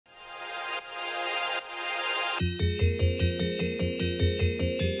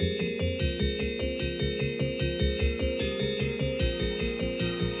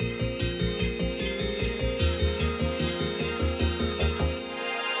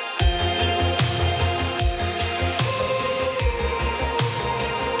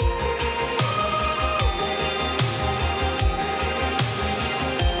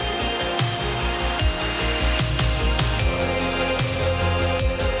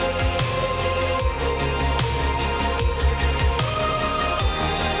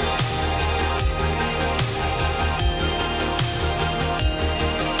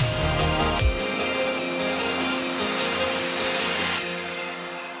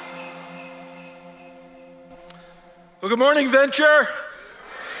Well, good morning, Venture.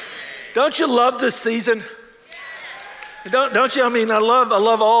 Don't you love this season? Don't you? I mean, I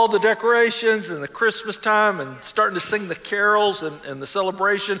love all the decorations and the Christmas time and starting to sing the carols and the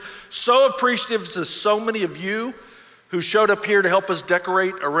celebration. So appreciative to so many of you who showed up here to help us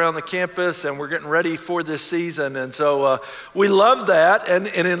decorate around the campus, and we're getting ready for this season. And so we love that. And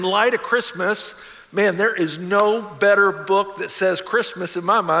in light of Christmas, man, there is no better book that says Christmas in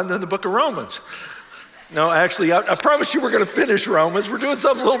my mind than the book of Romans. No, actually, I promise you we're going to finish Romans. We're doing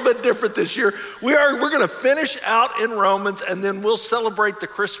something a little bit different this year. We're going to finish out in Romans, and then we'll celebrate the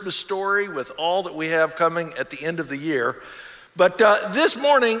Christmas story with all that we have coming at the end of the year. But this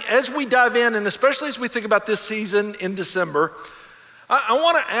morning, as we dive in, and especially as we think about this season in December, I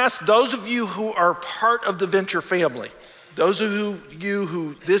want to ask those of you who are part of the Venture family, those of you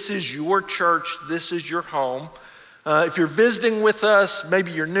who this is your church, this is your home. If you're visiting with us,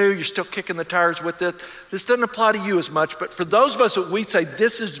 maybe you're new, you're still kicking the tires with it. This doesn't apply to you as much, but for those of us that we say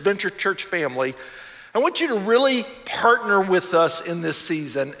this is Venture Church family, I want you to really partner with us in this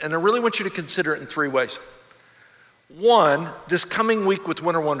season, and I really want you to consider it in three ways. One, this coming week with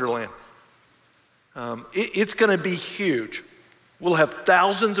Winter Wonderland. It's gonna be huge. We'll have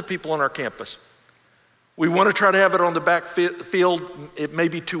thousands of people on our campus. We want to try to have it on the back field. It may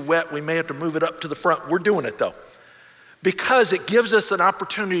be too wet. We may have to move it up to the front. We're doing it though, because it gives us an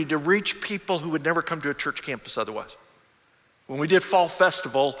opportunity to reach people who would never come to a church campus otherwise. When we did Fall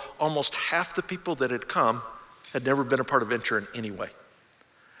Festival, almost half the people that had come had never been a part of Venture in any way.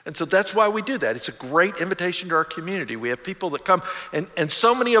 And so that's why we do that. It's a great invitation to our community. We have people that come, and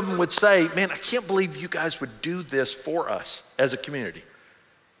so many of them would say, man, I can't believe you guys would do this for us as a community.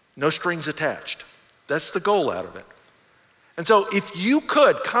 No strings attached. That's the goal out of it. And so if you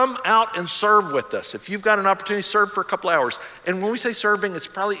could come out and serve with us, if you've got an opportunity to serve for a couple hours, and when we say serving, it's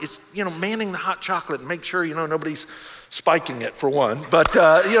manning the hot chocolate and make sure, nobody's spiking it for one, but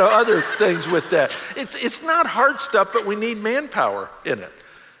other things with that. It's not hard stuff, but we need manpower in it.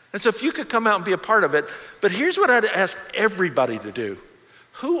 And so if you could come out and be a part of it, but here's what I'd ask everybody to do.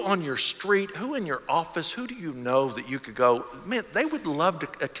 Who on your street, who in your office, who do you know that you could go, man, they would love to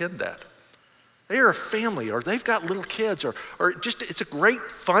attend that. They're a family, or they've got little kids, or just, it's a great,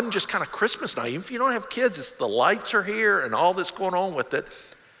 fun, just kind of Christmas night. Even if you don't have kids, it's the lights are here and all that's going on with it.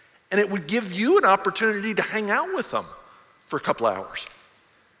 And it would give you an opportunity to hang out with them for a couple hours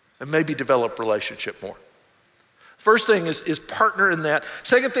and maybe develop relationship more. First thing is partner in that.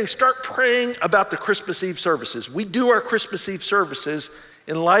 Second thing, start praying about the Christmas Eve services. We do our Christmas Eve services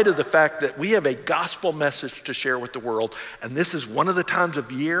in light of the fact that we have a gospel message to share with the world. And this is one of the times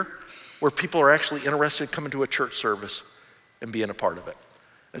of year where people are actually interested in coming to a church service and being a part of it.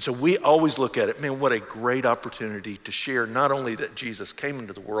 And so we always look at it, man, what a great opportunity to share not only that Jesus came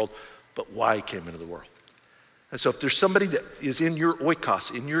into the world, but why he came into the world. And so if there's somebody that is in your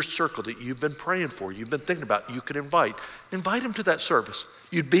oikos, in your circle that you've been praying for, you've been thinking about, you could invite them to that service.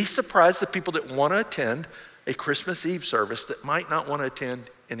 You'd be surprised the people that want to attend a Christmas Eve service that might not want to attend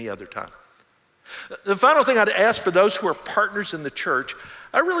any other time. The final thing I'd ask for those who are partners in the church,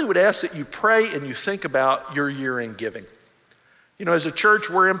 I really would ask that you pray and you think about your year-end giving. As a church,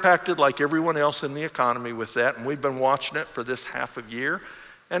 we're impacted like everyone else in the economy with that, and we've been watching it for this half of year.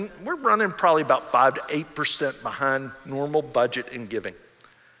 And we're running probably about 5 to 8% behind normal budget in giving.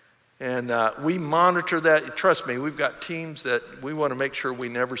 And we monitor that. Trust me, we've got teams that we want to make sure we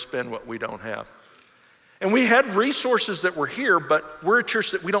never spend what we don't have. And we had resources that were here, but we're a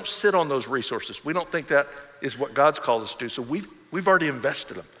church that we don't sit on those resources. We don't think that is what God's called us to do. So we've already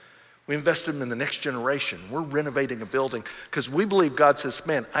invested them. We invested them in the next generation. We're renovating a building because we believe God says,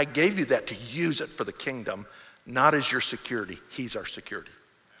 man, I gave you that to use it for the kingdom, not as your security. He's our security.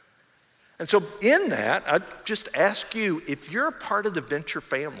 And so in that, I just ask you, if you're a part of the Venture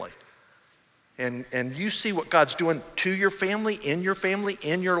family and you see what God's doing to your family, in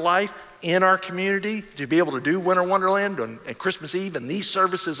your life, in our community, to be able to do Winter Wonderland and Christmas Eve and these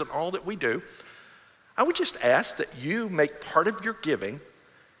services and all that we do, I would just ask that you make part of your giving,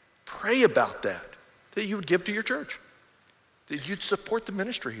 pray about that you would give to your church, that you'd support the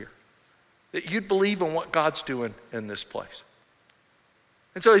ministry here, that you'd believe in what God's doing in this place.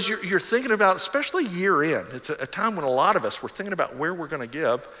 And so as you're thinking about, especially year end, it's a time when a lot of us, we're thinking about where we're going to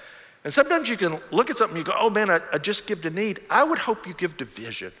give. And sometimes you can look at something and you go, oh man, I just give to need. I would hope you give to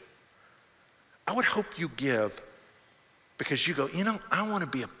vision. I would hope you give because you go, I want to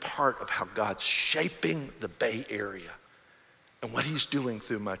be a part of how God's shaping the Bay Area and what he's doing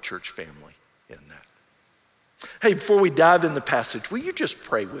through my church family in that. Hey, before we dive in the passage, will you just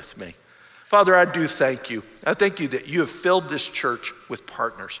pray with me? Father, I do thank you. I thank you that you have filled this church with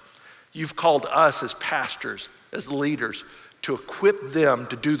partners. You've called us as pastors, as leaders, to equip them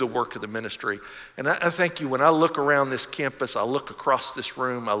to do the work of the ministry. And I thank you when I look around this campus, I look across this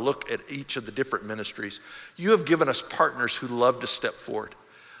room, I look at each of the different ministries. You have given us partners who love to step forward.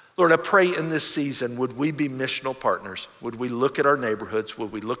 Lord, I pray in this season, would we be missional partners? Would we look at our neighborhoods?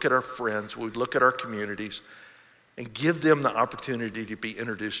 Would we look at our friends? Would we look at our communities and give them the opportunity to be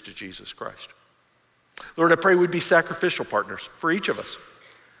introduced to Jesus Christ? Lord, I pray we'd be sacrificial partners for each of us.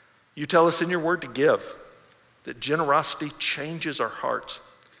 You tell us in your word to give, that generosity changes our hearts.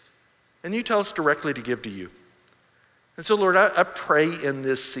 And you tell us directly to give to you. And so, Lord, I pray in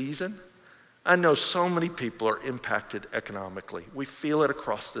this season, I know so many people are impacted economically. We feel it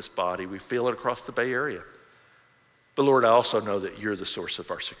across this body. We feel it across the Bay Area. But Lord, I also know that you're the source of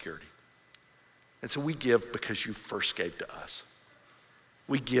our security. And so we give because you first gave to us.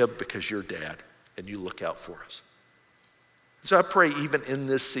 We give because you're Dad and you look out for us. So I pray even in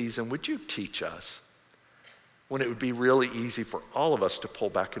this season, would you teach us when it would be really easy for all of us to pull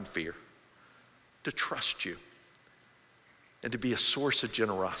back in fear, to trust you, and to be a source of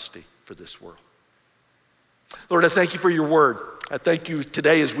generosity for this world. Lord, I thank you for your word. I thank you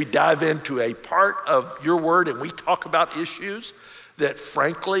today as we dive into a part of your word and we talk about issues that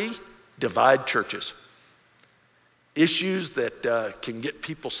frankly divide churches. Issues that can get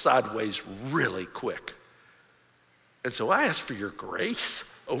people sideways really quick. And so I ask for your grace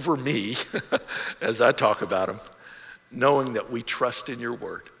over me as I talk about them, knowing that we trust in your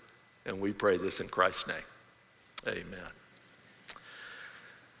word. And we pray this in Christ's name. Amen.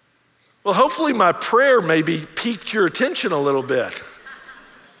 Well, hopefully my prayer maybe piqued your attention a little bit.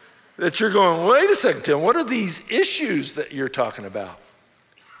 That you're going, wait a second, Tim, what are these issues that you're talking about?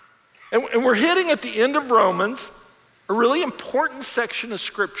 And we're hitting at the end of Romans, a really important section of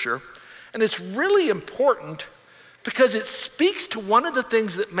scripture. And it's really important because it speaks to one of the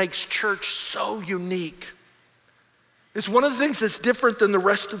things that makes church so unique. It's one of the things that's different than the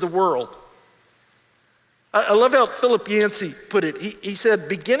rest of the world. I love how Philip Yancey put it. He said,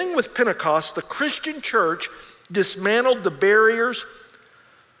 beginning with Pentecost, the Christian church dismantled the barriers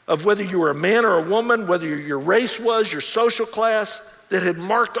of whether you were a man or a woman, whether your race was, your social class, that had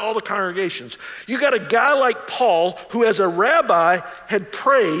marked all the congregations. You got a guy like Paul who as a rabbi had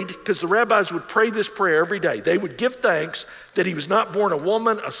prayed, because the rabbis would pray this prayer every day. They would give thanks that he was not born a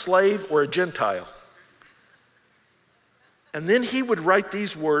woman, a slave, or a Gentile. And then he would write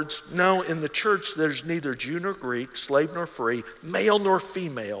these words, no, in the church there's neither Jew nor Greek, slave nor free, male nor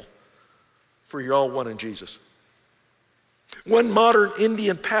female, for you're all one in Jesus. One modern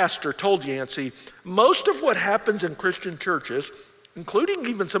Indian pastor told Yancey, most of what happens in Christian churches, including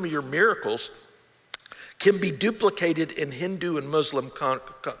even some of your miracles, can be duplicated in Hindu and Muslim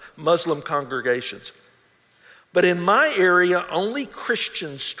congregations. But in my area, only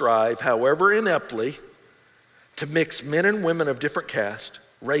Christians strive, however ineptly, to mix men and women of different castes,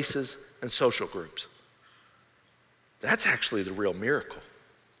 races, and social groups. That's actually the real miracle.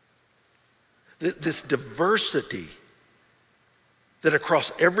 This diversity that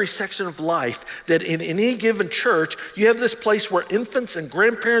across every section of life, that in any given church, you have this place where infants and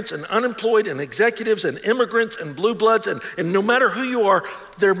grandparents and unemployed and executives and immigrants and blue bloods and no matter who you are,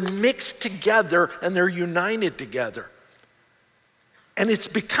 they're mixed together and they're united together. And it's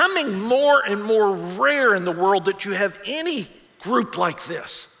becoming more and more rare in the world that you have any group like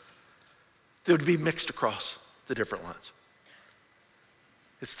this that would be mixed across the different lines.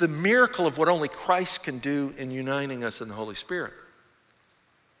 It's the miracle of what only Christ can do in uniting us in the Holy Spirit.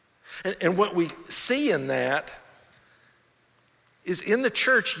 And what we see in that is in the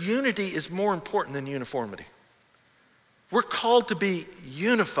church, unity is more important than uniformity. We're called to be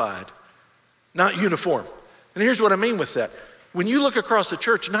unified, not uniform. And here's what I mean with that. When you look across the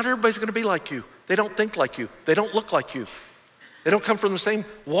church, not everybody's going to be like you. They don't think like you. They don't look like you. They don't come from the same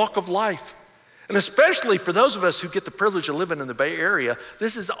walk of life. And especially for those of us who get the privilege of living in the Bay Area,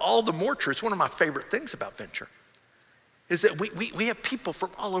 this is all the more true. It's one of my favorite things about Venture. is that we have people from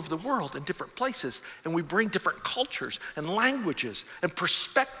all over the world in different places, and we bring different cultures and languages and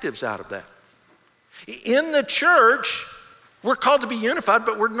perspectives out of that. In the church, we're called to be unified,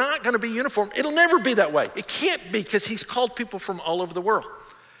 but we're not going to be uniform. It'll never be that way. It can't be, because he's called people from all over the world.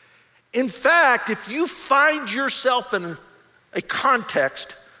 In fact, if you find yourself in a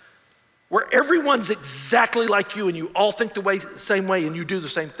context where everyone's exactly like you and you all think the same way and you do the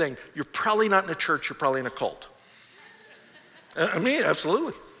same thing, you're probably not in a church, you're probably in a cult. I mean,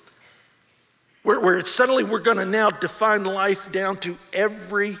 absolutely. Where suddenly we're going to now define life down to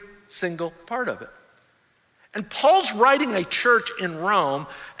every single part of it. And Paul's writing a church in Rome,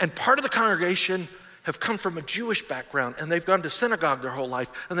 and part of the congregation have come from a Jewish background, and they've gone to synagogue their whole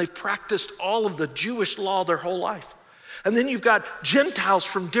life, and they've practiced all of the Jewish law their whole life. And then you've got Gentiles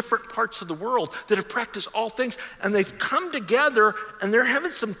from different parts of the world that have practiced all things, and they've come together, and they're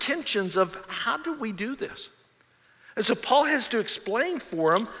having some tensions of, how do we do this? And so Paul has to explain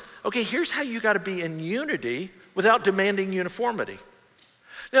for them, okay, here's how you got to be in unity without demanding uniformity.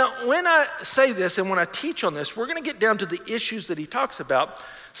 Now, when I say this and when I teach on this, we're going to get down to the issues that he talks about.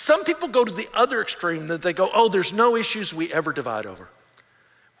 Some people go to the other extreme, that they go, oh, there's no issues we ever divide over.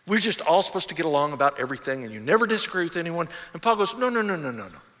 We're just all supposed to get along about everything, and you never disagree with anyone. And Paul goes, no.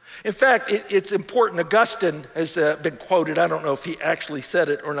 In fact, it's important. Augustine has been quoted. I don't know if he actually said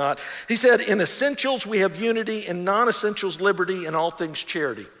it or not. He said, in essentials, we have unity. In non-essentials, liberty. In all things,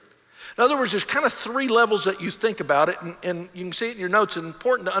 charity. In other words, there's kind of three levels that you think about it, and you can see it in your notes. It's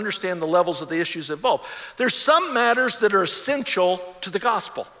important to understand the levels of the issues involved. There's some matters that are essential to the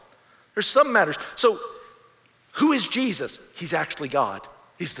gospel. There's some matters. So who is Jesus? He's actually God.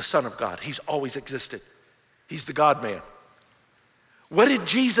 He's the Son of God. He's always existed. He's the God-man. What did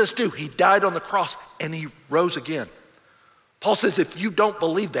Jesus do? He died on the cross and he rose again. Paul says if you don't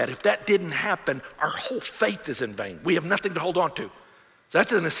believe that, if that didn't happen, our whole faith is in vain. We have nothing to hold on to.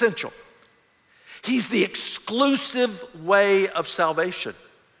 That's an essential. He's the exclusive way of salvation.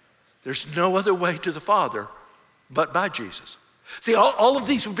 There's no other way to the Father but by Jesus. See, all of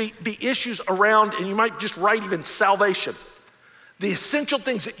these would be issues around, and you might just write even salvation. The essential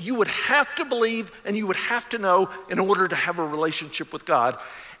things that you would have to believe and you would have to know in order to have a relationship with God.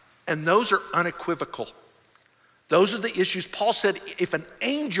 And those are unequivocal. Those are the issues. Paul said if an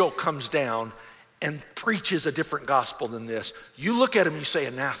angel comes down and preaches a different gospel than this, you look at him, you say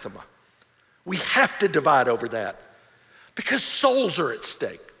anathema. We have to divide over that because souls are at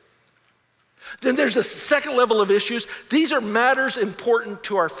stake. Then there's a second level of issues. These are matters important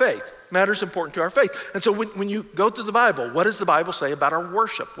to our faith. Matters important to our faith. And so when you go through the Bible, what does the Bible say about our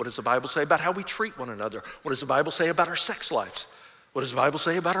worship? What does the Bible say about how we treat one another? What does the Bible say about our sex lives? What does the Bible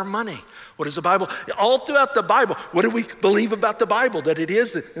say about our money? What does the Bible, all throughout the Bible, what do we believe about the Bible? That it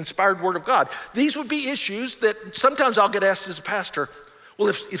is the inspired word of God. These would be issues that sometimes I'll get asked as a pastor, well,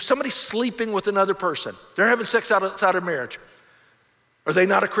 if somebody's sleeping with another person, they're having sex outside of marriage, are they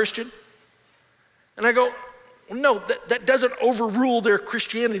not a Christian? And I go, no, that doesn't overrule their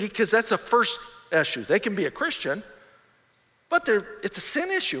Christianity because that's a first issue. They can be a Christian, but it's a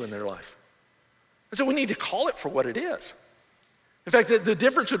sin issue in their life. And so we need to call it for what it is. In fact, the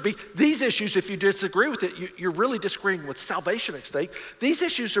difference would be these issues, if you disagree with it, you're really disagreeing with salvation at stake. These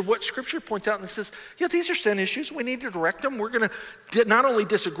issues are what Scripture points out and says, yeah, these are sin issues. We need to direct them. We're going to not only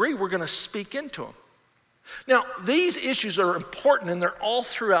disagree, we're going to speak into them. Now, these issues are important and they're all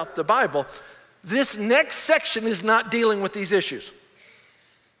throughout the Bible. This next section is not dealing with these issues.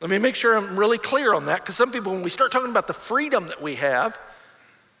 Let me make sure I'm really clear on that, because some people, when we start talking about the freedom that we have,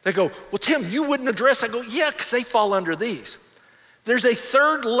 they go, well, Tim, you wouldn't address. I go, yeah, because they fall under these. There's a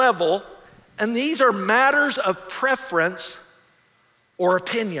third level, and these are matters of preference or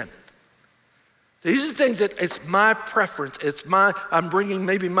opinion. These are things that it's my preference. I'm bringing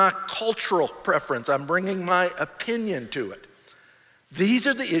maybe my cultural preference. I'm bringing my opinion to it. These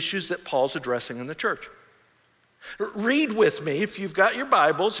are the issues that Paul's addressing in the church. Read with me, if you've got your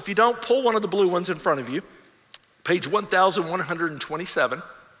Bibles. If you don't, pull one of the blue ones in front of you. Page 1127.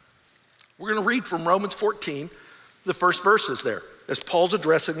 We're going to read from Romans 14, the first verses there, as Paul's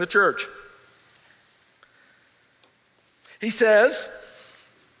addressing the church. He says,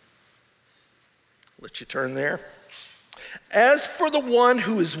 let you turn there. As for the one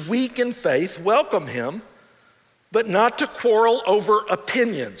who is weak in faith, welcome him, but not to quarrel over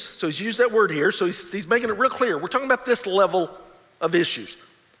opinions. So he's used that word here, so he's making it real clear. We're talking about this level of issues.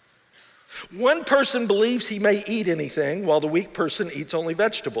 One person believes he may eat anything, while the weak person eats only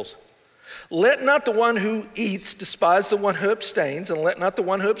vegetables. Let not the one who eats despise the one who abstains, and let not the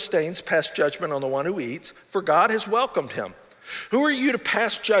one who abstains pass judgment on the one who eats, for God has welcomed him. Who are you to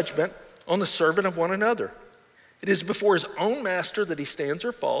pass judgment on the servant of one another? It is before his own master that he stands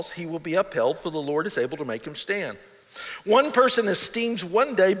or falls. He will be upheld, for the Lord is able to make him stand. One person esteems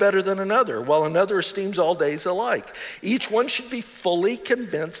one day better than another, while another esteems all days alike. Each one should be fully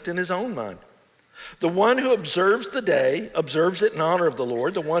convinced in his own mind. The one who observes the day observes it in honor of the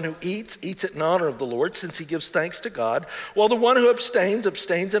Lord. The one who eats it in honor of the Lord, since he gives thanks to God. While the one who abstains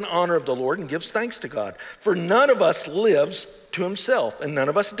in honor of the Lord and gives thanks to God. For none of us lives to himself, and none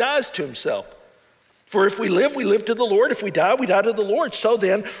of us dies to himself. For if we live to the Lord. If we die to the Lord. So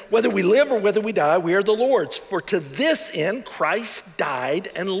then, whether we live or whether we die, we are the Lord's. For to this end Christ died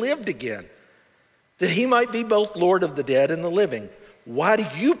and lived again, that he might be both Lord of the dead and the living. Why do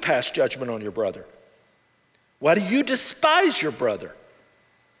you pass judgment on your brother? Why do you despise your brother?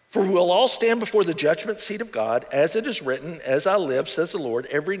 For we will all stand before the judgment seat of God. As it is written, as I live, says the Lord,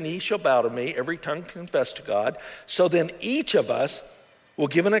 every knee shall bow to me, every tongue confess to God. So then each of us will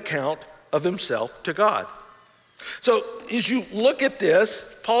give an account of himself to God. So as you look at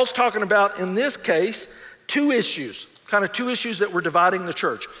this, Paul's talking about, in this case, two issues that were dividing the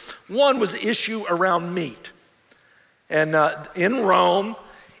church. One was the issue around meat. And in Rome,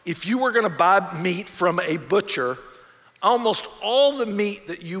 if you were going to buy meat from a butcher, almost all the meat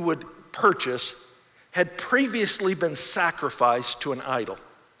that you would purchase had previously been sacrificed to an idol.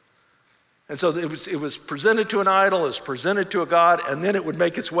 And so it was presented to an idol, it was presented to a god, and then it would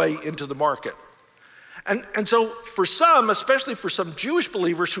make its way into the market. And so for some, especially for some Jewish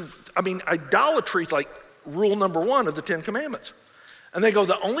believers idolatry is like rule number one of the 10 Commandments. And they go,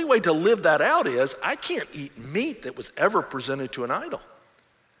 the only way to live that out is I can't eat meat that was ever presented to an idol.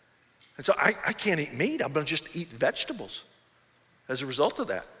 And so I can't eat meat, I'm gonna just eat vegetables as a result of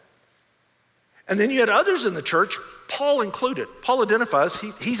that. And then you had others in the church, Paul included. Paul identifies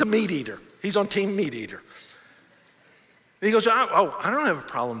he's a meat eater. He's on team meat eater. And he goes, I don't have a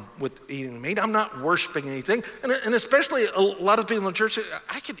problem with eating meat. I'm not worshiping anything. And especially a lot of people in the church say,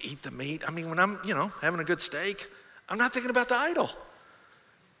 I can eat the meat. I mean, when I'm, having a good steak, I'm not thinking about the idol.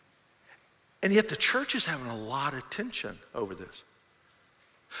 And yet the church is having a lot of tension over this.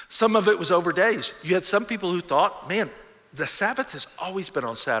 Some of it was over days. You had some people who thought, man, the Sabbath has always been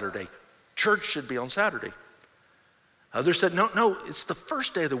on Saturday. Church should be on Saturday. Others said, no, it's the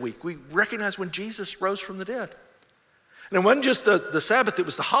first day of the week. We recognize when Jesus rose from the dead. And it wasn't just the Sabbath, it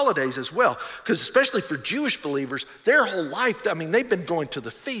was the holidays as well. Because especially for Jewish believers, their whole life, they've been going to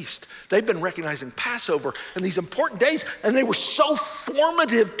the feast. They've been recognizing Passover and these important days, and they were so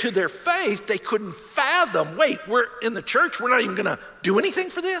formative to their faith, they couldn't fathom, wait, we're in the church, we're not even gonna do anything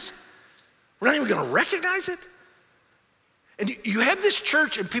for this? We're not even gonna recognize it? And you had this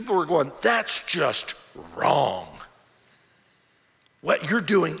church and people were going, that's just wrong. What you're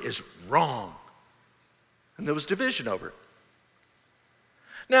doing is wrong. And there was division over it.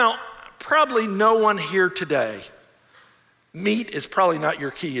 Now, probably no one here today, meat is probably not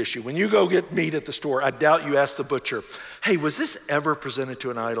your key issue. When you go get meat at the store, I doubt you ask the butcher, hey, was this ever presented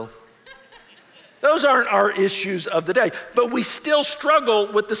to an idol? Those aren't our issues of the day, but we still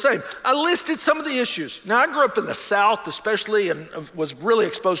struggle with the same. I listed some of the issues. Now, I grew up in the South especially and was really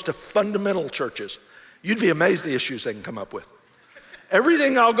exposed to fundamental churches. You'd be amazed the issues they can come up with.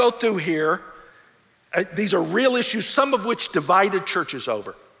 Everything I'll go through here, these are real issues, some of which divided churches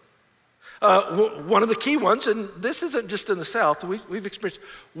over. One of the key ones, and this isn't just in the South, we've experienced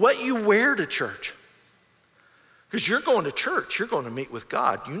what you wear to church. Because you're going to church, you're going to meet with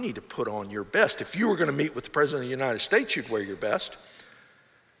God. You need to put on your best. If you were going to meet with the President of the United States, you'd wear your best.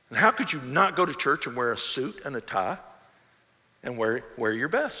 And how could you not go to church and wear a suit and a tie and wear your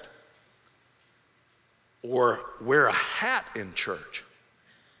best? Or wear a hat in church.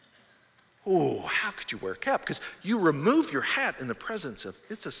 Oh, how could you wear a cap? Because you remove your hat in the presence of,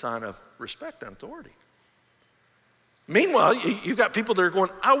 it's a sign of respect and authority. Meanwhile, you got people that are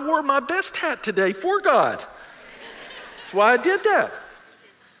going, I wore my best hat today for God. That's why I did that.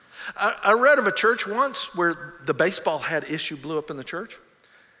 I read of a church once where the baseball hat issue blew up in the church.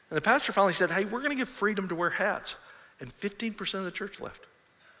 And the pastor finally said, hey, we're gonna give freedom to wear hats. And 15% of the church left.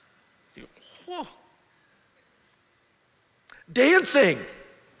 You go, whoa. Dancing.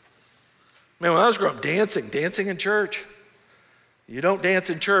 Man, when I was growing up, dancing in church. You don't dance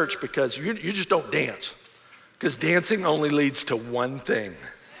in church because you just don't dance. Because dancing only leads to one thing.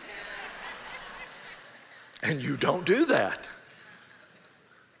 And you don't do that.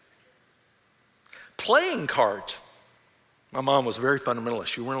 Playing cards. My mom was very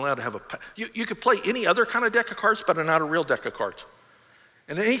fundamentalist. You weren't allowed to have you could play any other kind of deck of cards, but not a real deck of cards.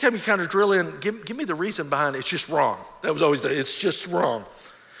 And anytime you kind of drill in, give me the reason behind it, it's just wrong. That was always it's just wrong.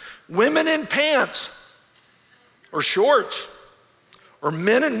 Women in pants or shorts or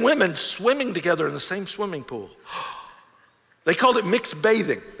men and women swimming together in the same swimming pool. They called it mixed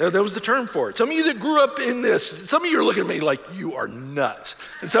bathing. That was the term for it. Some of you that grew up in this, some of you are looking at me like you are nuts.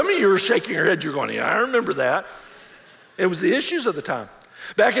 And some of you are shaking your head, you're going, yeah, I remember that. It was the issues of the time.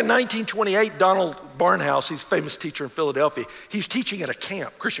 Back in 1928, Donald Barnhouse, he's a famous teacher in Philadelphia, he's teaching at a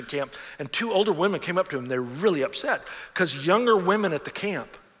camp, Christian camp, and two older women came up to him. They're really upset because younger women at the camp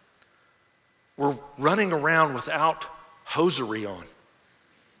were running around without hosiery on.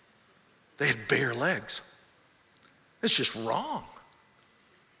 They had bare legs. It's just wrong.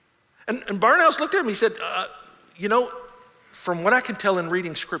 And Barnhouse looked at him, he said, from what I can tell in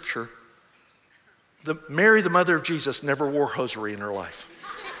reading scripture, Mary, the mother of Jesus, never wore hosiery in her life.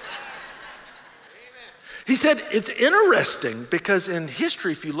 He said, it's interesting because in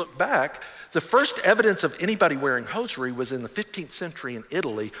history, if you look back, the first evidence of anybody wearing hosiery was in the 15th century in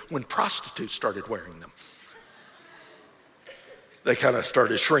Italy when prostitutes started wearing them. They kind of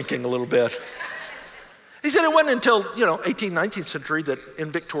started shrinking a little bit. He said it wasn't until, 18th, 19th century that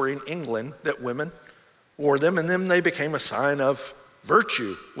in Victorian England that women wore them, and then they became a sign of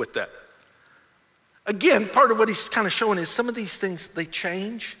virtue with that. Again, part of what he's kind of showing is some of these things, they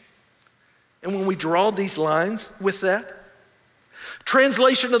change. And when we draw these lines with that,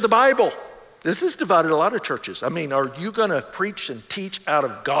 translation of the Bible. This has divided a lot of churches. I mean, are you going to preach and teach out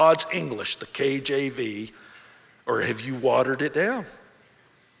of God's English, the KJV, or have you watered it down?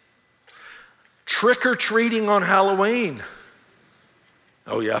 Trick-or-treating on Halloween.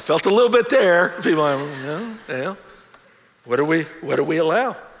 Oh yeah, I felt a little bit there. People are like, yeah. What do we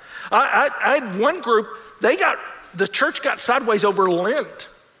allow? I had one group, the church got sideways over Lent.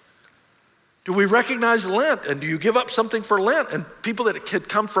 Do we recognize Lent? And do you give up something for Lent? And people that had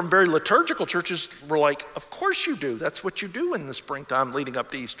come from very liturgical churches were like, of course you do. That's what you do in the springtime leading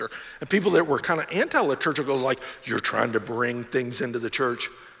up to Easter. And people that were kind of anti-liturgical were like, you're trying to bring things into the church.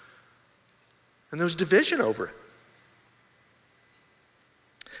 And there was division over it.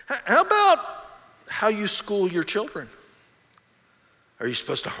 How about how you school your children? Are you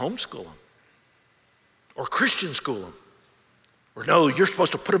supposed to homeschool them? Or Christian school them? Or no, you're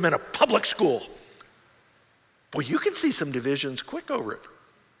supposed to put them in a public school. Boy, you can see some divisions quick over it.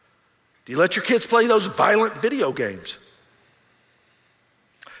 Do you let your kids play those violent video games?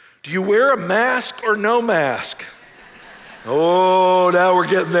 Do you wear a mask or no mask? Oh, now we're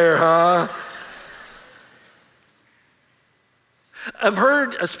getting there, huh? I've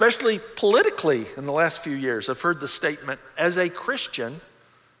heard, especially politically in the last few years, I've heard the statement, as a Christian,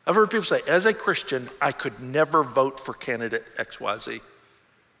 I've heard people say, as a Christian, I could never vote for candidate XYZ.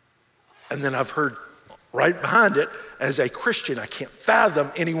 And then I've heard right behind it, as a Christian, I can't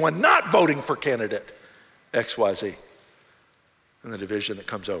fathom anyone not voting for candidate XYZ. And the division that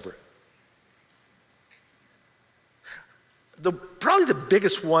comes over it. Probably the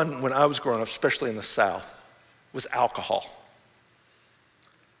biggest one when I was growing up, especially in the South, was alcohol.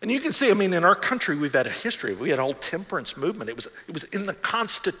 And you can see, in our country, we've had a history. We had a whole temperance movement. It was in the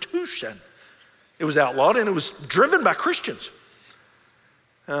Constitution. It was outlawed, and it was driven by Christians.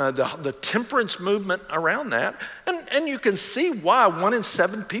 The temperance movement around that. And you can see why 1 in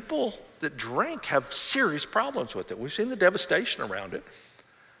 7 people that drink have serious problems with it. We've seen the devastation around it.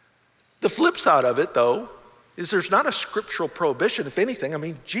 The flip side of it, though, is there's not a scriptural prohibition. If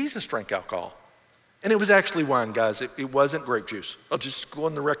anything, Jesus drank alcohol. And it was actually wine, guys. It wasn't grape juice. I'll just go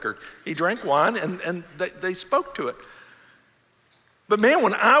on the record. He drank wine, and they spoke to it. But man,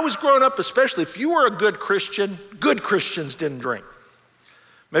 when I was growing up, especially, if you were a good Christians didn't drink.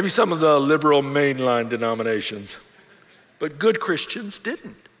 Maybe some of the liberal mainline denominations. But good Christians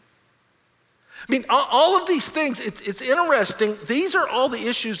didn't. All of these things, it's interesting. These are all the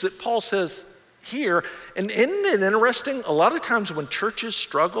issues that Paul says here. And isn't it interesting? A lot of times when churches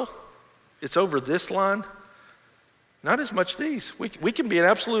struggle, it's over this line, not as much these. We can be in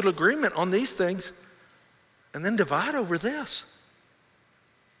absolute agreement on these things and then divide over this.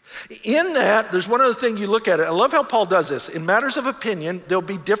 In that, there's one other thing you look at it. I love how Paul does this. In matters of opinion, there'll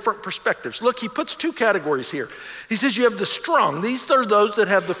be different perspectives. Look, he puts 2 categories here. He says you have the strong. These are those that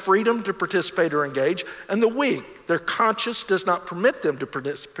have the freedom to participate or engage, and the weak. Their conscience does not permit them to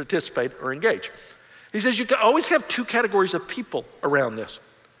participate or engage. He says you can always have 2 categories of people around this.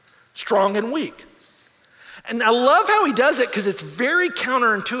 Strong and weak. And I love how he does it because it's very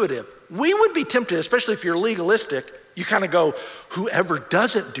counterintuitive. We would be tempted, especially if you're legalistic, you kind of go, whoever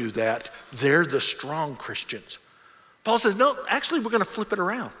doesn't do that, they're the strong Christians. Paul says, no, actually we're going to flip it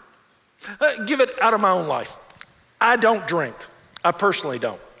around. Give it out of my own life. I don't drink. I personally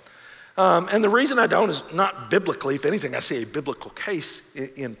don't. And the reason I don't is not biblically. If anything, I see a biblical case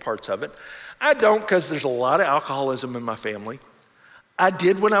in parts of it. I don't because there's a lot of alcoholism in my family. I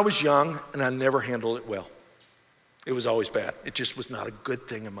did when I was young, and I never handled it well. It was always bad. It just was not a good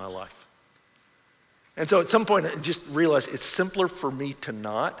thing in my life. And so at some point, I just realized it's simpler for me to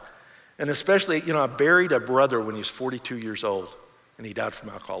not. And especially, I buried a brother when he was 42 years old, and he died from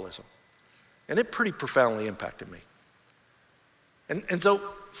alcoholism. And it pretty profoundly impacted me. And so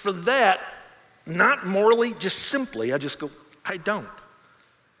for that, not morally, just simply, I just go, I don't.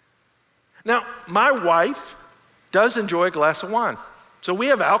 Now, my wife does enjoy a glass of wine. So we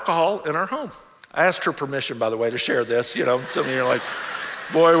have alcohol in our home. I asked her permission, by the way, to share this. Some of you are like,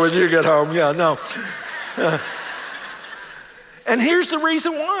 boy, when you get home, yeah, no. And here's the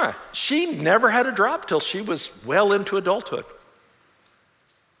reason why. She never had a drop till she was well into adulthood.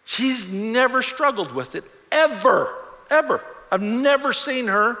 She's never struggled with it, ever, ever. I've never seen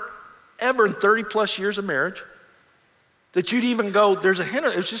her, ever in 30 plus years of marriage, that you'd even go, there's a hint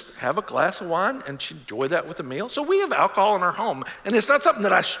of it. It's just have a glass of wine and she'd enjoy that with a meal. So we have alcohol in our home, and it's not something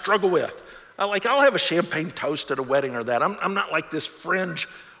that I struggle with. I'll have a champagne toast at a wedding or that. I'm not like this fringe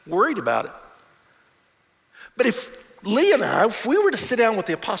worried about it. But if Lee and I, if we were to sit down with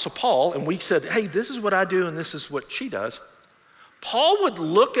the Apostle Paul and we said, hey, this is what I do and this is what she does, Paul would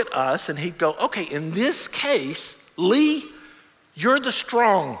look at us and he'd go, okay, in this case, Lee, you're the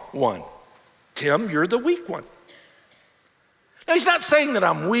strong one. Tim, you're the weak one. Now, he's not saying that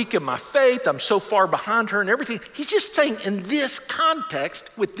I'm weak in my faith, I'm so far behind her and everything. He's just saying in this context,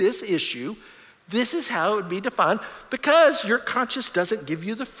 with this issue, this is how it would be defined, because your conscience doesn't give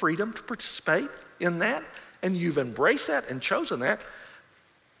you the freedom to participate in that, and you've embraced that and chosen that.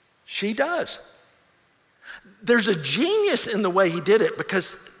 She does. There's a genius in the way he did it,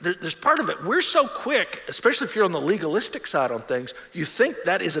 because there's part of it. We're so quick, especially if you're on the legalistic side on things, you think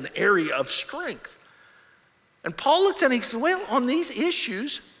that is an area of strength. And Paul looks at it and he says, well, on these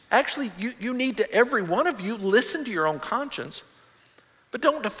issues, actually, you need to, every one of you, listen to your own conscience, but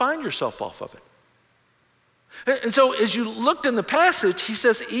don't define yourself off of it. And so as you looked in the passage, he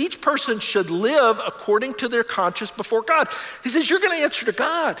says each person should live according to their conscience before God. He says you're going to answer to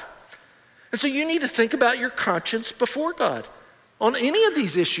God. And so you need to think about your conscience before God. On any of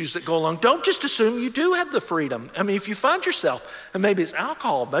these issues that go along, don't just assume you do have the freedom. I mean, if you find yourself, and maybe it's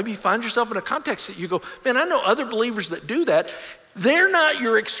alcohol, maybe you find yourself in a context that you go, man, I know other believers that do that. They're not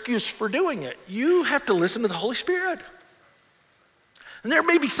your excuse for doing it. You have to listen to the Holy Spirit. And there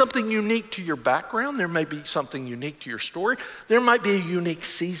may be something unique to your background. There may be something unique to your story. There might be a unique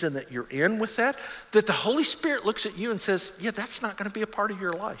season that you're in with that the Holy Spirit looks at you and says, yeah, that's not going to be a part of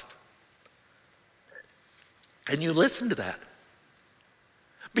your life. And you listen to that.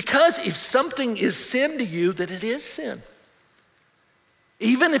 Because if something is sin to you, then it is sin.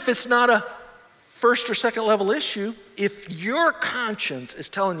 Even if it's not a first or second level issue, if your conscience is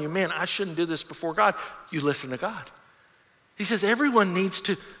telling you, man, I shouldn't do this before God, you listen to God. He says everyone needs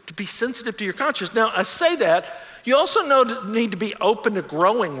to be sensitive to your conscience. Now, I say that, you also need to be open to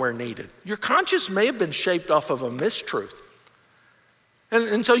growing where needed. Your conscience may have been shaped off of a mistruth.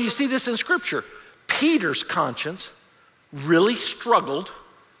 And so you see this in Scripture. Peter's conscience really struggled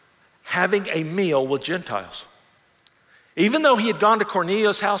having a meal with Gentiles. Even though he had gone to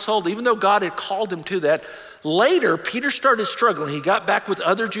Cornelius' household, even though God had called him to that, later Peter started struggling. He got back with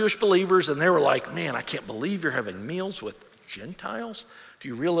other Jewish believers and they were like, man, I can't believe you're having meals with Gentiles. Do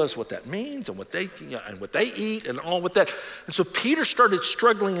you realize what that means and what they eat and all with that? And so Peter started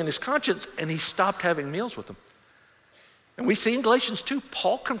struggling in his conscience and he stopped having meals with them. And we see in Galatians 2,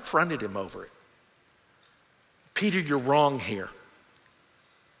 Paul confronted him over it. Peter, you're wrong here.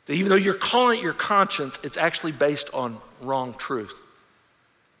 That even though you're calling it your conscience, it's actually based on wrong truth.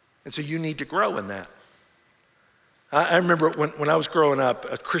 And so you need to grow in that. I remember when I was growing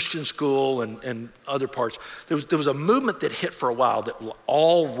up, a Christian school and other parts, there was a movement that hit for a while that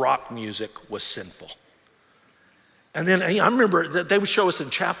all rock music was sinful. And then I remember that they would show us in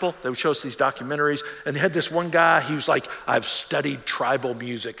chapel, they would show us these documentaries, and they had this one guy, he was like, I've studied tribal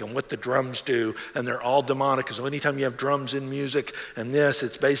music and what the drums do, and they're all demonic, because anytime you have drums in music and this,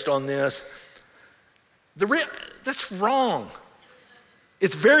 it's based on this. That's wrong.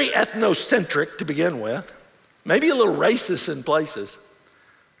 It's very ethnocentric to begin with, maybe a little racist in places,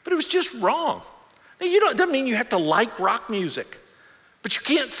 but it was just wrong. Now, it doesn't mean you have to like rock music. But you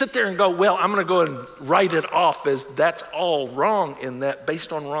can't sit there and go, well, I'm going to go and write it off as that's all wrong in that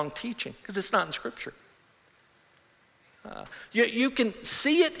based on wrong teaching, because it's not in Scripture. You can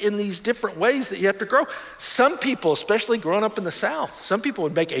see it in these different ways that you have to grow. Some people, especially growing up in the South, some people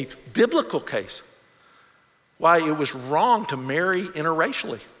would make a biblical case why it was wrong to marry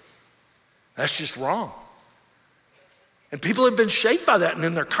interracially. That's just wrong. And people have been shaped by that, and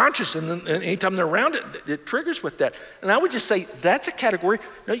then they're conscious, and anytime they're around it, it triggers with that. And I would just say that's a category.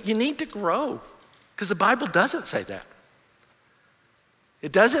 No, you need to grow, because the Bible doesn't say that.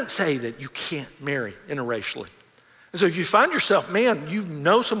 It doesn't say that you can't marry interracially. And so if you find yourself, man, you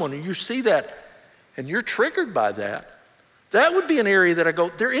know someone and you see that and you're triggered by that, that would be an area that I go,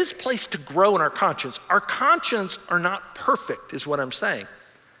 there is place to grow in our conscience. Our conscience are not perfect, is what I'm saying.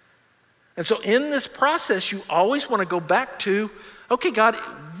 And so in this process, you always want to go back to, okay, God,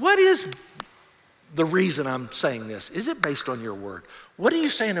 what is the reason I'm saying this? Is it based on your word? What are you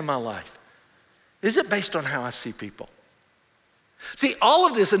saying in my life? Is it based on how I see people? See, all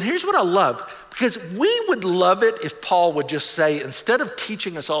of this, and here's what I love, because we would love it if Paul would just say, instead of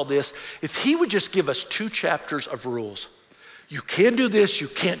teaching us all this, if he would just give us 2 chapters of rules. You can do this, you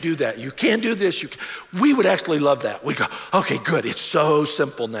can't do that. You can do this, we would actually love that. We go, okay, good, it's so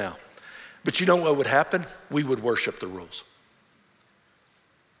simple now. But you know what would happen? We would worship the rules.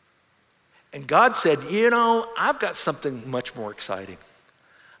 And God said, I've got something much more exciting.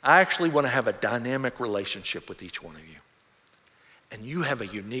 I actually want to have a dynamic relationship with each one of you. And you have a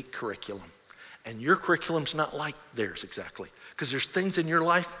unique curriculum. And your curriculum's not like theirs exactly. Because there's things in your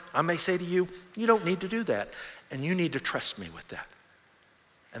life, I may say to you, you don't need to do that. And you need to trust me with that.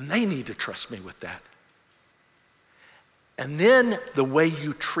 And they need to trust me with that. And then the way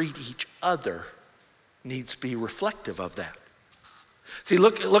you treat each other needs to be reflective of that. See,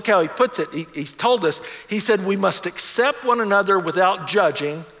 look how he puts it. He's told us, he said, we must accept one another without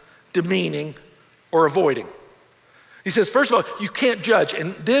judging, demeaning, or avoiding. He says, first of all, you can't judge.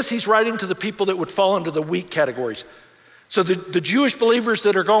 And this he's writing to the people that would fall into the weak categories. So the Jewish believers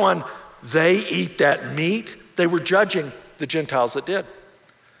that are going, they eat that meat, they were judging the Gentiles that did.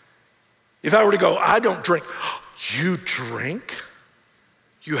 If I were to go, I don't drink. You drink?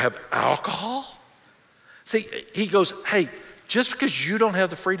 You have alcohol? See, he goes, hey, just because you don't have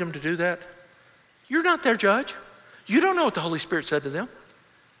the freedom to do that, you're not their judge. You don't know what the Holy Spirit said to them.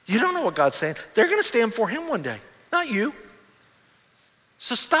 You don't know what God's saying. They're going to stand for him one day, not you.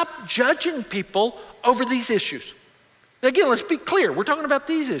 So stop judging people over these issues. Now again, let's be clear. We're talking about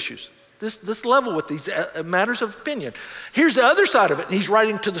these issues, this level with these matters of opinion. Here's the other side of it. And he's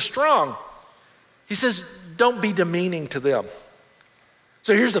writing to the strong. He says, don't be demeaning to them.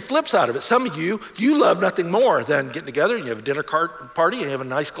 So here's the flip side of it. Some of you love nothing more than getting together and you have a dinner party and you have a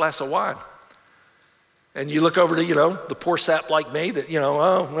nice glass of wine. And you look over to, the poor sap like me that,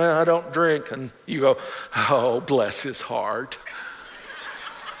 I don't drink. And you go, oh, bless his heart.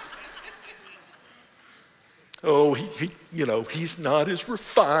 Oh, he's not as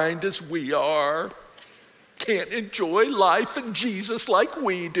refined as we are. Can't enjoy life and Jesus like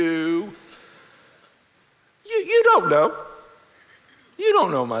we do. You don't know. You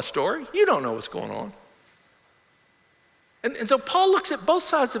don't know my story. You don't know what's going on. And so Paul looks at both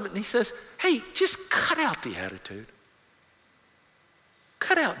sides of it and he says, hey, just cut out the attitude.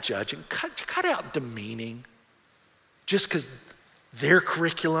 Cut out judging. Cut out demeaning. Just because their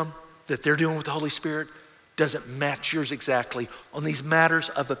curriculum that they're doing with the Holy Spirit doesn't match yours exactly on these matters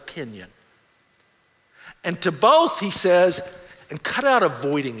of opinion. And to both, he says, and cut out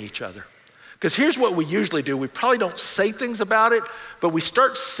avoiding each other. Because here's what we usually do. We probably don't say things about it, but we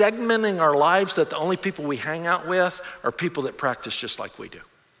start segmenting our lives that the only people we hang out with are people that practice just like we do.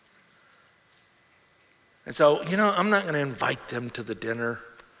 And so, I'm not going to invite them to the dinner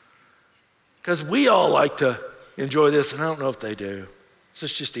because we all like to enjoy this, and I don't know if they do. So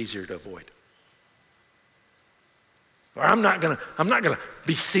it's just easier to avoid. Or I'm not going to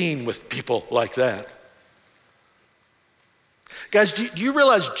be seen with people like that. Guys, do you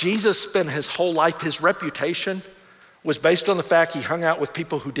realize Jesus spent his whole life, his reputation was based on the fact he hung out with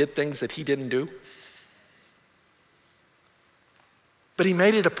people who did things that he didn't do? But he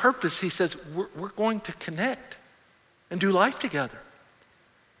made it a purpose. He says, we're going to connect and do life together.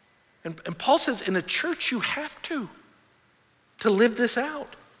 And Paul says, in a church, you have to live this out.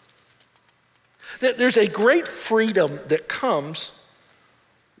 There's a great freedom that comes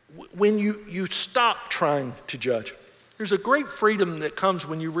when you stop trying to judge. There's a great freedom that comes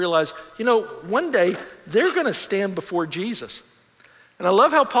when you realize, one day they're going to stand before Jesus. And I love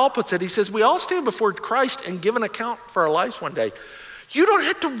how Paul puts it. He says, we all stand before Christ and give an account for our lives one day. You don't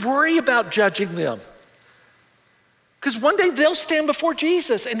have to worry about judging them. Because one day they'll stand before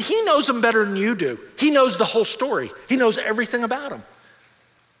Jesus and he knows them better than you do. He knows the whole story. He knows everything about them.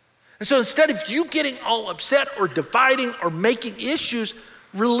 And so instead of you getting all upset or dividing or making issues,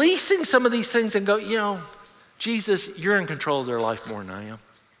 releasing some of these things and go, Jesus, you're in control of their life more than I am.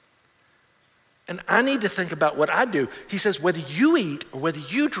 And I need to think about what I do. He says, whether you eat or whether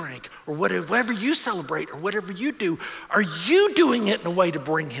you drink or whatever you celebrate or whatever you do, are you doing it in a way to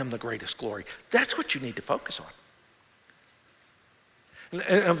bring him the greatest glory? That's what you need to focus on.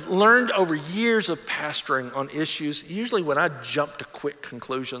 And I've learned over years of pastoring on issues, usually when I jump to quick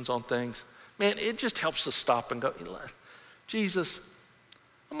conclusions on things, man, it just helps to stop and go, Jesus,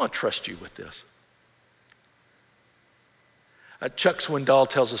 I'm gonna trust you with this. Chuck Swindoll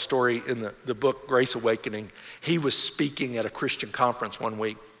tells a story in the book, Grace Awakening. He was speaking at a Christian conference one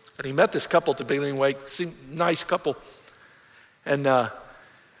week, and he met this couple at the beginning of the week, seemed nice couple. And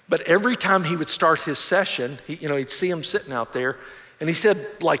but every time he would start his session, he'd see him sitting out there, and he said,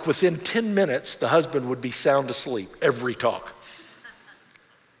 like within 10 minutes, the husband would be sound asleep every talk.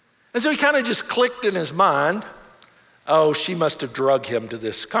 And so he kind of just clicked in his mind, oh, she must have drugged him to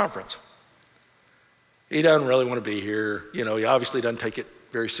this conference. He doesn't really want to be here. He obviously doesn't take it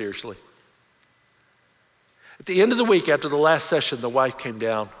very seriously. At the end of the week, after the last session, the wife came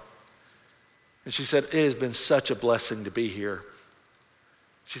down and she said, it has been such a blessing to be here.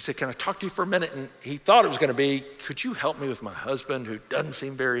 She said, can I talk to you for a minute? And he thought it was going to be, could you help me with my husband who doesn't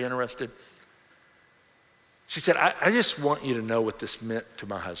seem very interested? She said, I just want you to know what this meant to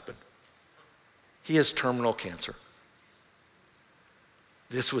my husband. He has terminal cancer.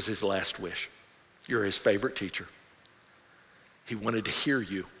 This was his last wish. You're his favorite teacher. He wanted to hear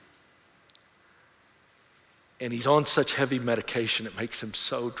you. And he's on such heavy medication, it makes him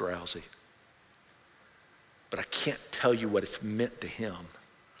so drowsy. But I can't tell you what it's meant to him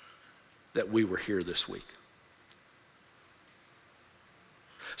that we were here this week.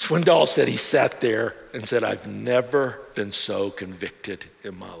 Swindoll said he sat there and said, I've never been so convicted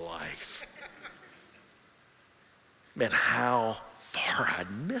in my life. Man, how far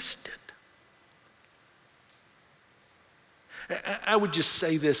I'd missed it. I would just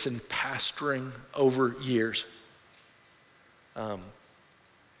say this in pastoring over years. When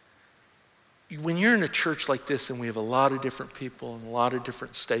you're in a church like this and we have a lot of different people and a lot of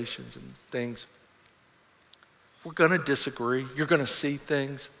different stations and things, we're gonna disagree. You're gonna see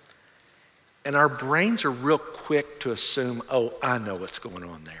things. And our brains are real quick to assume, oh, I know what's going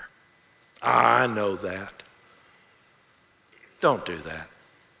on there. I know that. Don't do that.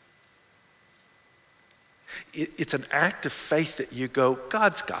 It's an act of faith that you go,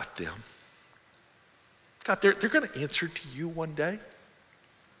 God's got them. God, they're going to answer to you one day.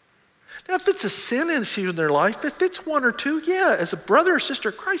 Now, if it's a sin issue in their life, if it's one or two, yeah, as a brother or sister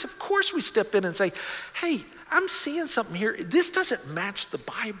of Christ, of course we step in and say, hey, I'm seeing something here. This doesn't match the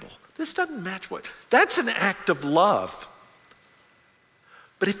Bible. This doesn't match what. That's an act of love.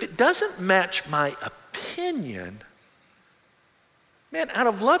 But if it doesn't match my opinion, man, out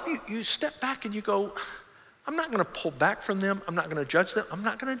of love, you step back and you go, I'm not going to pull back from them. I'm not going to judge them. I'm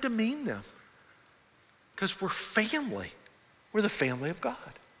not going to demean them. Because we're family. We're the family of God.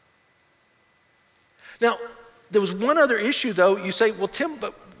 Now, there was one other issue, though. You say, well, Tim,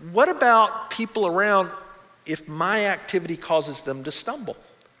 but what about people around if my activity causes them to stumble?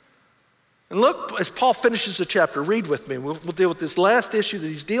 And look, as Paul finishes the chapter, read with me. We'll deal with this last issue that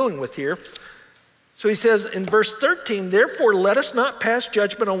he's dealing with here. So he says in verse 13, therefore let us not pass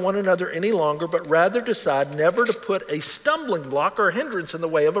judgment on one another any longer, but rather decide never to put a stumbling block or a hindrance in the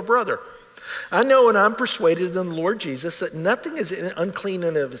way of a brother. I know and I'm persuaded in the Lord Jesus that nothing is unclean in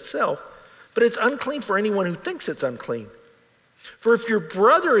and of itself, but it's unclean for anyone who thinks it's unclean. For if your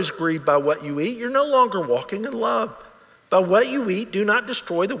brother is grieved by what you eat, you're no longer walking in love. By what you eat, do not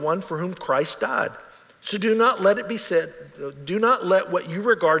destroy the one for whom Christ died. So do not let what you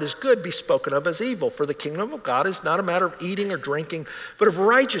regard as good be spoken of as evil. For the kingdom of God is not a matter of eating or drinking, but of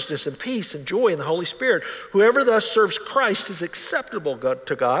righteousness and peace and joy in the Holy Spirit. Whoever thus serves Christ is acceptable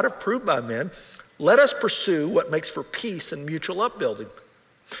to God, approved by men. Let us pursue what makes for peace and mutual upbuilding.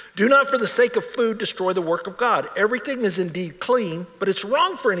 Do not for the sake of food destroy the work of God. Everything is indeed clean, but it's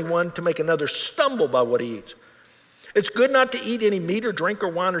wrong for anyone to make another stumble by what he eats. It's good not to eat any meat or drink or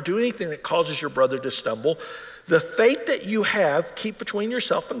wine or do anything that causes your brother to stumble. The faith that you have, keep between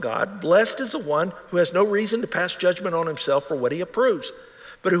yourself and God. Blessed is the one who has no reason to pass judgment on himself for what he approves.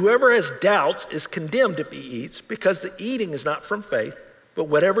 But whoever has doubts is condemned if he eats, because the eating is not from faith, but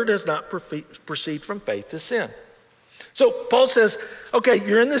whatever does not proceed from faith is sin. So Paul says, okay,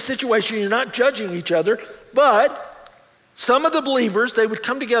 you're in this situation, you're not judging each other, but some of the believers, they would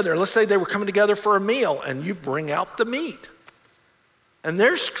come together. Let's say they were coming together for a meal and you bring out the meat. And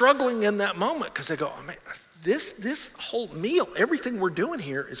they're struggling in that moment because they go, oh man, this whole meal, everything we're doing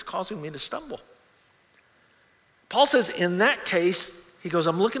here is causing me to stumble. Paul says in that case, he goes,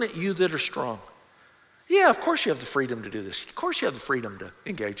 I'm looking at you that are strong. Yeah, of course you have the freedom to do this. Of course you have the freedom to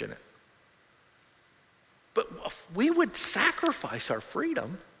engage in it. But we would sacrifice our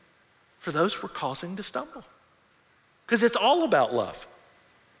freedom for those we're causing to stumble. Because it's all about love.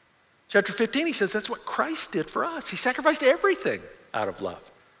 Chapter 15, he says that's what Christ did for us. He sacrificed everything out of love.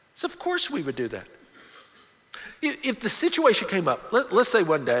 So of course we would do that. If the situation came up, let's say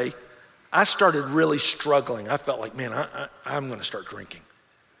one day I started really struggling. I felt like, man, I'm going to start drinking.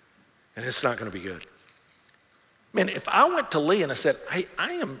 And it's not going to be good. Man, if I went to Lee and I said, hey,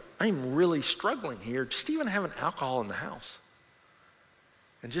 I'm really struggling here, just even having alcohol in the house.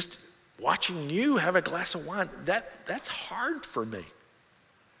 And just watching you have a glass of wine, that's hard for me.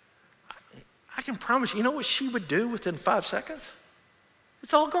 I can promise you know what she would do within 5 seconds?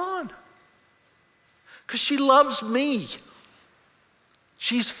 It's all gone. Because she loves me.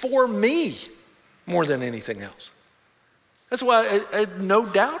 She's for me more than anything else. That's why I have no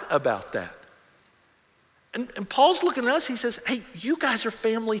doubt about that. And Paul's looking at us, he says, hey, you guys are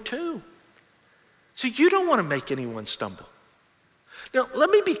family too. So you don't want to make anyone stumble. Now, let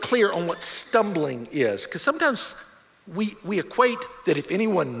me be clear on what stumbling is, because sometimes we equate that if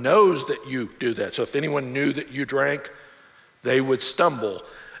anyone knows that you do that, so if anyone knew that you drank, they would stumble.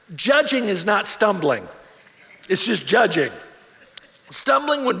 Judging is not stumbling. It's just judging.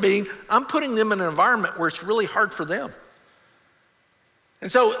 Stumbling would mean I'm putting them in an environment where it's really hard for them.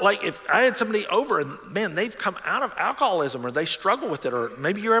 And so, like, if I had somebody over and, man, they've come out of alcoholism or they struggle with it, or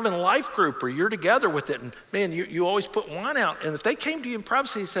maybe you're having a life group or you're together with it and, man, you always put wine out. And if they came to you in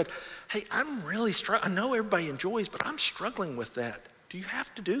privacy and said, hey, I'm really struggling. I know everybody enjoys, but I'm struggling with that. Do you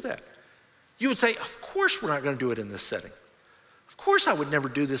have to do that? You would say, of course we're not going to do it in this setting. Of course I would never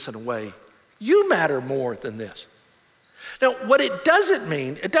do this in a way. You matter more than this. Now, what it doesn't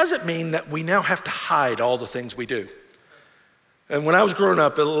mean that we now have to hide all the things we do. And when I was growing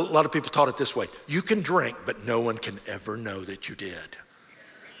up, a lot of people taught it this way. You can drink, but no one can ever know that you did.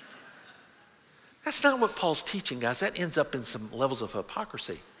 That's not what Paul's teaching, guys. That ends up in some levels of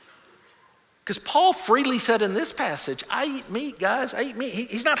hypocrisy. Because Paul freely said in this passage, I eat meat, guys, I eat meat.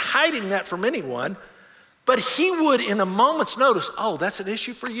 He's not hiding that from anyone, but he would in a moment's notice, oh, that's an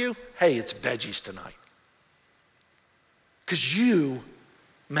issue for you? Hey, it's veggies tonight. Because you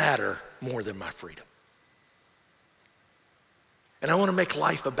matter more than my freedom. And I want to make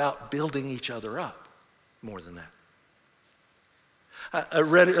life about building each other up more than that. I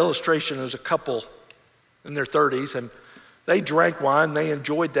read an illustration. There was a couple in their 30s, and they drank wine. They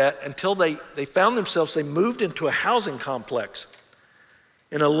enjoyed that until they found themselves, they moved into a housing complex.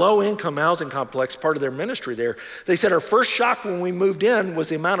 In a low-income housing complex, part of their ministry there. They said, our first shock when we moved in was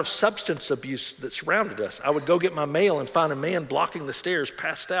the amount of substance abuse that surrounded us. I would go get my mail and find a man blocking the stairs,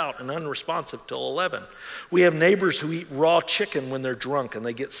 passed out and unresponsive till 11. We have neighbors who eat raw chicken when they're drunk and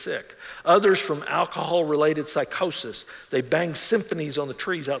they get sick. Others from alcohol-related psychosis. They bang symphonies on the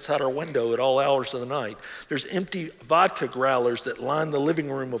trees outside our window at all hours of the night. There's empty vodka growlers that line the living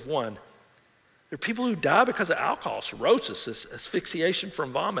room of one. There are people who die because of alcohol, cirrhosis, asphyxiation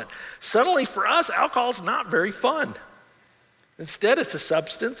from vomit. Suddenly for us, alcohol is not very fun. Instead, it's a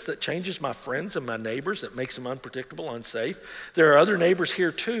substance that changes my friends and my neighbors, that makes them unpredictable, unsafe. There are other neighbors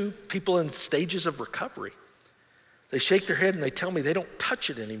here too, people in stages of recovery. They shake their head and they tell me they don't touch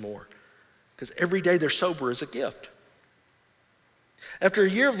it anymore because every day they're sober is a gift. After a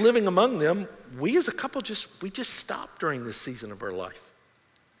year of living among them, we as a couple just stopped during this season of our life.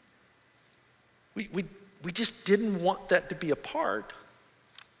 We just didn't want that to be a part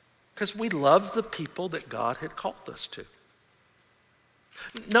because we love the people that God had called us to.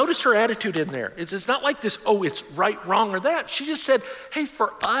 Notice her attitude in there. It's not like this, oh, it's right, wrong, or that. She just said, hey,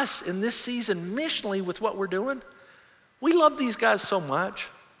 for us in this season, missionally with what we're doing, we love these guys so much.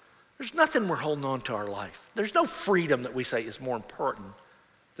 There's nothing we're holding on to our life. There's no freedom that we say is more important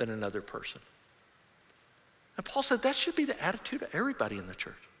than another person. And Paul said that should be the attitude of everybody in the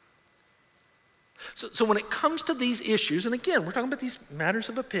church. So when it comes to these issues, and again, we're talking about these matters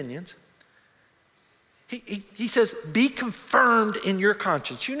of opinions, he says, be confirmed in your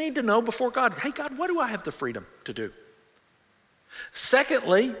conscience. You need to know before God, hey, God, what do I have the freedom to do?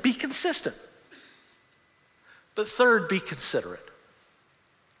 Secondly, be consistent. But third, be considerate.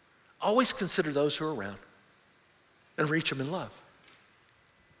 Always consider those who are around and reach them in love.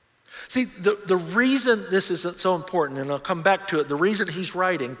 See, the reason this isn't so important, and I'll come back to it, the reason he's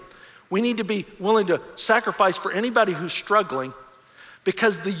writing, we need to be willing to sacrifice for anybody who's struggling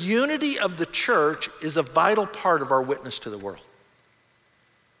because the unity of the church is a vital part of our witness to the world.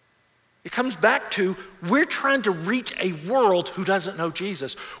 It comes back to we're trying to reach a world who doesn't know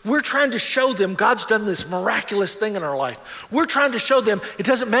Jesus. We're trying to show them God's done this miraculous thing in our life. We're trying to show them it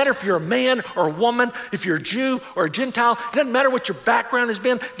doesn't matter if you're a man or a woman, if you're a Jew or a Gentile. It doesn't matter what your background has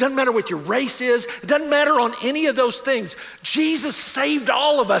been. It doesn't matter what your race is. It doesn't matter on any of those things. Jesus saved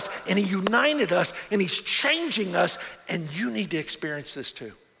all of us and he united us and he's changing us, and you need to experience this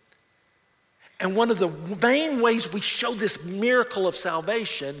too. And one of the main ways we show this miracle of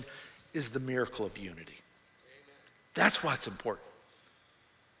salvation is the miracle of unity. Amen. That's why it's important.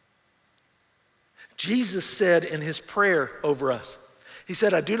 Jesus said in his prayer over us, he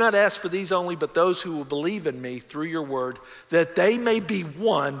said, I do not ask for these only, but those who will believe in me through your word, that they may be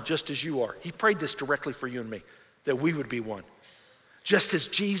one just as you are. He prayed this directly for you and me, that we would be one. Just as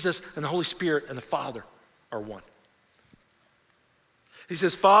Jesus and the Holy Spirit and the Father are one. He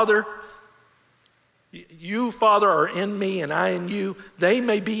says, Father, you, Father, are in me and I in you. They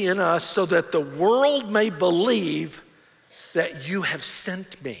may be in us so that the world may believe that you have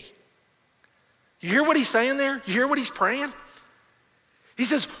sent me. You hear what he's saying there? You hear what he's praying? He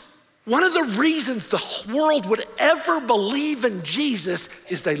says, one of the reasons the world would ever believe in Jesus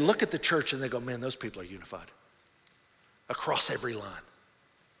is they look at the church and they go, man, those people are unified across every line.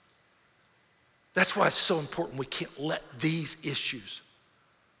 That's why it's so important we can't let these issues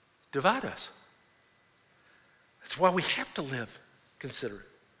divide us. That's why we have to live considerate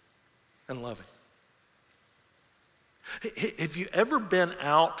and loving. Have you ever been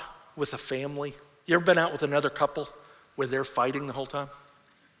out with a family? You ever been out with another couple where they're fighting the whole time?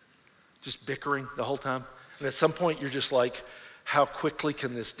 Just bickering the whole time? And at some point you're just like, how quickly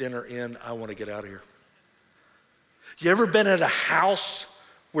can this dinner end? I want to get out of here. You ever been at a house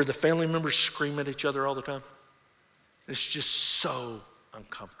where the family members scream at each other all the time? It's just so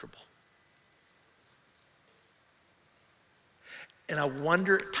uncomfortable. And I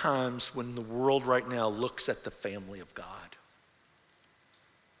wonder at times when the world right now looks at the family of God,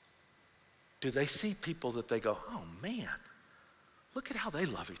 do they see people that they go, oh man, look at how they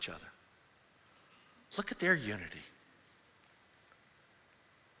love each other. Look at their unity.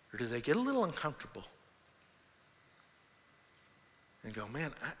 Or do they get a little uncomfortable and go,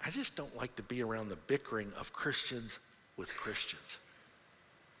 man, I just don't like to be around the bickering of Christians with Christians.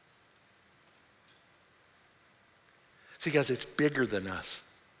 See, guys, it's bigger than us.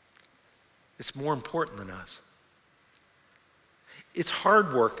 It's more important than us. It's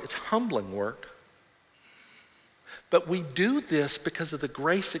hard work. It's humbling work. But we do this because of the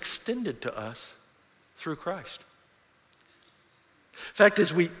grace extended to us through Christ. In fact,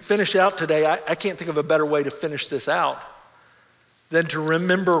 as we finish out today, I can't think of a better way to finish this out than to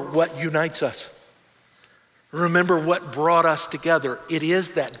remember what unites us. Remember what brought us together. It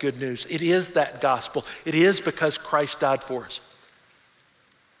is that good news. It is that gospel. It is because Christ died for us.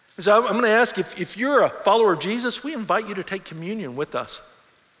 So I'm going to ask, if you're a follower of Jesus, we invite you to take communion with us.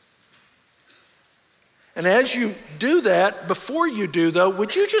 And as you do that, before you do though,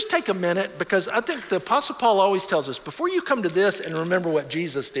 would you just take a minute, because I think the Apostle Paul always tells us, before you come to this and remember what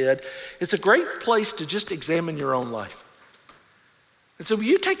Jesus did, it's a great place to just examine your own life. And so will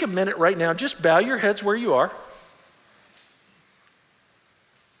you take a minute right now, just bow your heads where you are.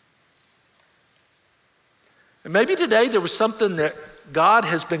 And maybe today there was something that God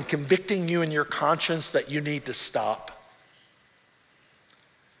has been convicting you in your conscience that you need to stop.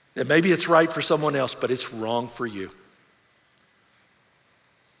 That maybe it's right for someone else, but it's wrong for you.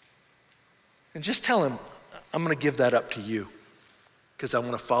 And just tell him, I'm going to give that up to you because I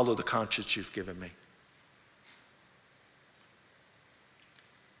want to follow the conscience you've given me.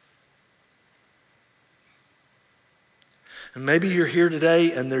 And maybe you're here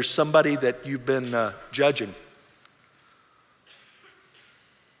today and there's somebody that you've been judging.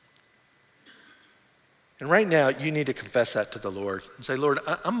 And right now, you need to confess that to the Lord and say, Lord,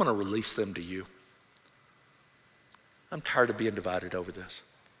 I'm going to release them to you. I'm tired of being divided over this.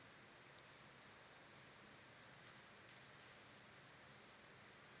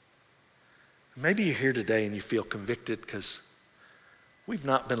 Maybe you're here today and you feel convicted because we've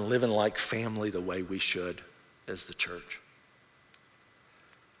not been living like family the way we should as the church.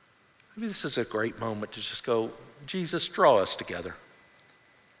 Maybe this is a great moment to just go, Jesus, draw us together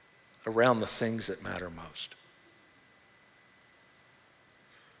around the things that matter most.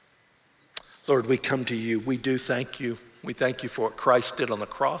 Lord, we come to you. We do thank you. We thank you for what Christ did on the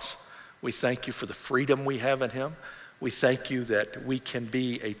cross. We thank you for the freedom we have in him. We thank you that we can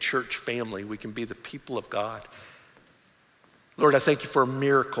be a church family. We can be the people of God. Lord, I thank you for a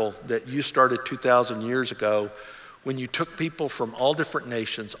miracle that you started 2,000 years ago when you took people from all different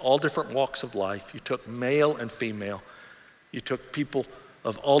nations, all different walks of life. You took male and female. You took people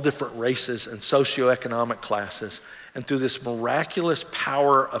of all different races and socioeconomic classes. And through this miraculous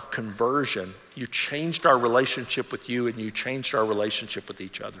power of conversion, you changed our relationship with you and you changed our relationship with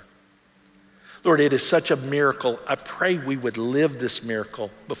each other. Lord, it is such a miracle. I pray we would live this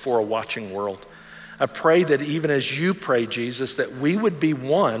miracle before a watching world. I pray that even as you pray, Jesus, that we would be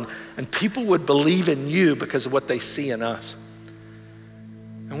one and people would believe in you because of what they see in us.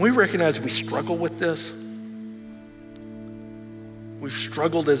 And we recognize we struggle with this. We've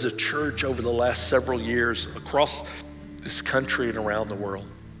struggled as a church over the last several years across this country and around the world.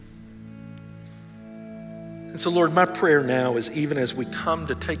 And so, Lord, my prayer now is even as we come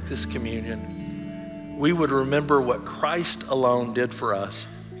to take this communion, we would remember what Christ alone did for us.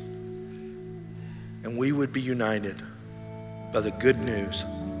 And we would be united by the good news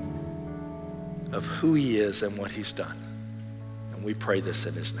of who he is and what he's done. And we pray this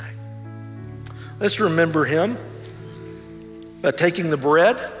in his name. Let's remember him by taking the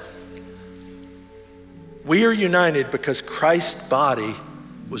bread. We are united because Christ's body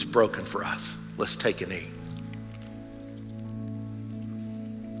was broken for us. Let's take and eat.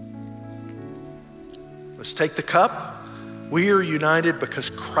 Let's take the cup. We are united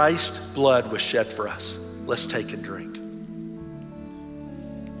because Christ's blood was shed for us. Let's take and drink.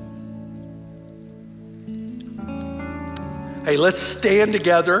 Hey, let's stand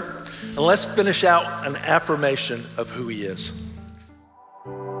together and let's finish out an affirmation of who he is.